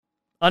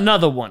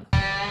another one.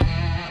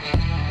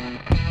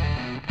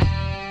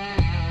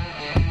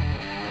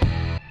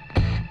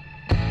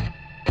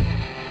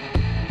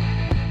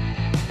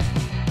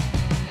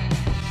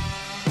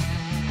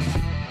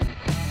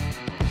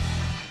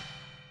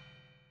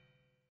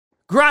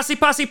 Grassy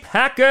Posse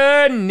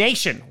Packer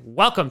Nation.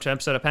 Welcome to an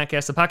episode of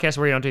Pancast, the podcast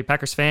where you don't be a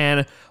Packers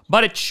fan,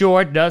 but it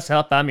sure does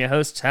help. I'm your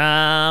host,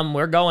 Tom.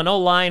 We're going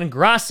O-line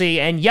Grassy,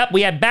 and yep,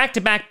 we had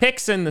back-to-back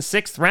picks in the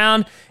 6th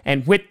round,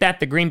 and with that,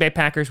 the Green Bay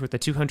Packers, with the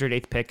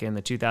 208th pick in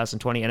the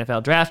 2020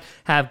 NFL Draft,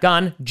 have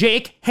gone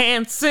Jake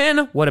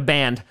Hansen. What a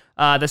band.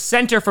 The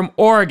center from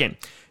Oregon.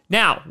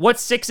 Now, what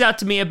sticks out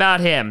to me about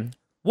him?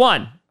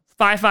 1,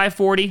 5'5",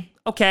 40.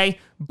 Okay,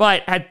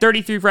 but had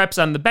 33 reps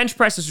on the bench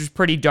press, which was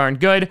pretty darn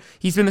good.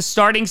 He's been the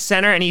starting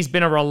center, and he's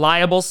been a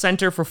reliable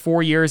center for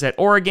 4 years at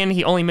Oregon.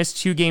 He only missed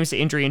 2 games to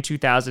injury in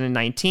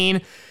 2019.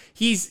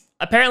 He's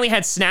apparently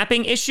had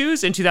snapping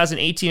issues in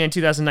 2018 and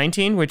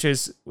 2019, which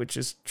is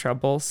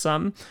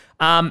troublesome.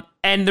 And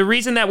the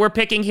reason that we're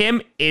picking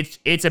him,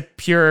 it's a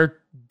pure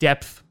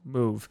depth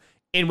move,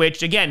 in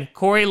which, again,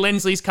 Corey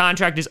Linsley's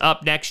contract is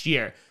up next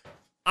year.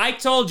 I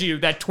told you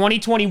that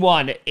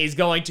 2021 is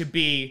going to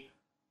be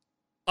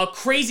a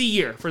crazy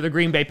year for the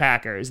Green Bay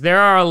Packers. There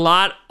are a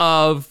lot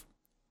of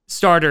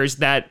starters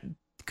that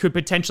could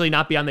potentially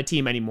not be on the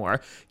team anymore.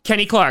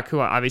 Kenny Clark,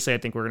 who obviously I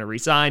think we're going to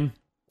re-sign.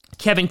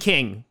 Kevin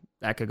King,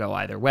 that could go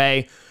either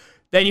way.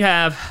 Then you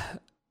have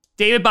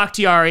David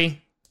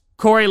Bakhtiari,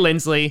 Corey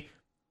Linsley,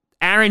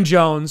 Aaron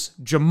Jones,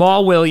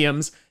 Jamal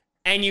Williams,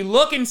 and you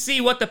look and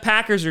see what the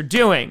Packers are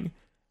doing.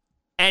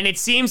 And it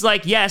seems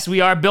like, yes,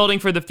 we are building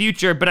for the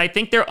future, but I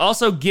think they're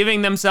also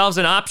giving themselves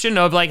an option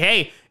of like,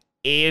 hey,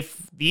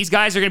 if these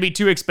guys are going to be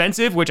too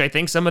expensive, which I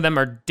think some of them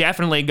are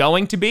definitely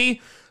going to be,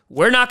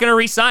 we're not going to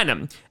re-sign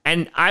them.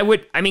 And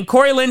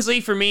Corey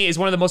Linsley, for me, is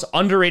one of the most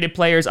underrated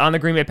players on the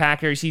Green Bay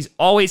Packers. He's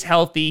always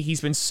healthy.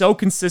 He's been so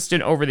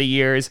consistent over the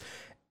years.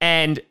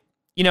 And,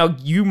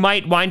 you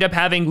might wind up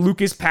having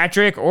Lucas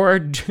Patrick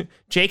or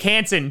Jake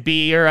Hansen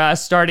be your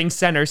starting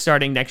center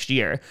starting next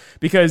year.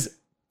 Because,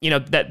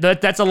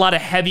 that's a lot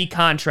of heavy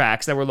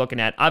contracts that we're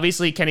looking at.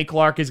 Obviously, Kenny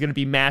Clark is going to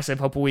be massive.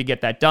 Hopefully we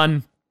get that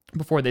done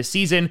before this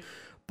season,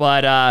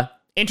 but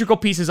integral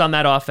pieces on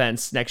that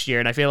offense next year,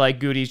 and I feel like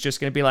Goody's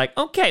just going to be like,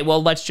 okay,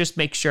 well, let's just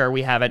make sure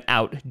we have an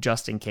out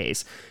just in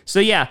case.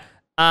 So yeah,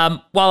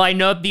 while I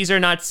know these are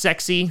not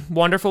sexy,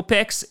 wonderful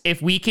picks,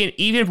 if we can,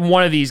 even if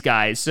one of these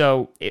guys,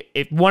 so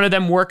if one of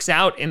them works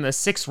out in the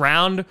 6th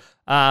round,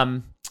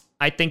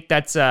 I think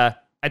that's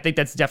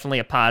definitely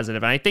a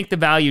positive, and I think the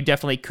value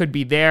definitely could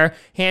be there.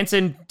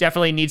 Hansen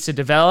definitely needs to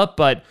develop,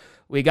 but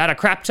we got a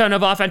crap ton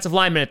of offensive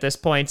linemen at this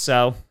point,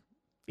 so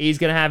he's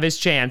going to have his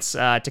chance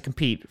to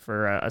compete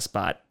for a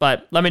spot.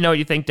 But let me know what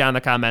you think down in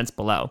the comments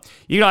below.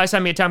 You can always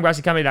find me at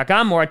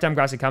TomGrassiComedy.com or at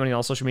TomGrassiComedy on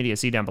all social media.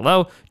 See down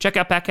below. Check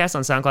out Packcast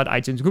on SoundCloud,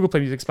 iTunes, Google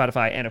Play Music,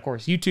 Spotify, and of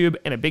course YouTube.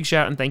 And a big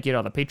shout and thank you to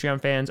all the Patreon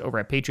fans over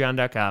at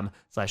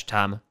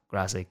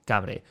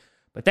patreon.com/TomGrassiComedy.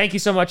 But thank you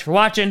so much for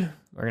watching.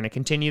 We're going to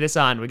continue this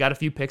on. We got a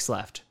few picks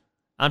left.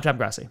 I'm Tom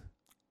Grassi.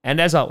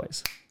 And as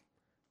always,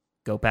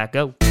 go Pack,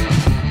 go.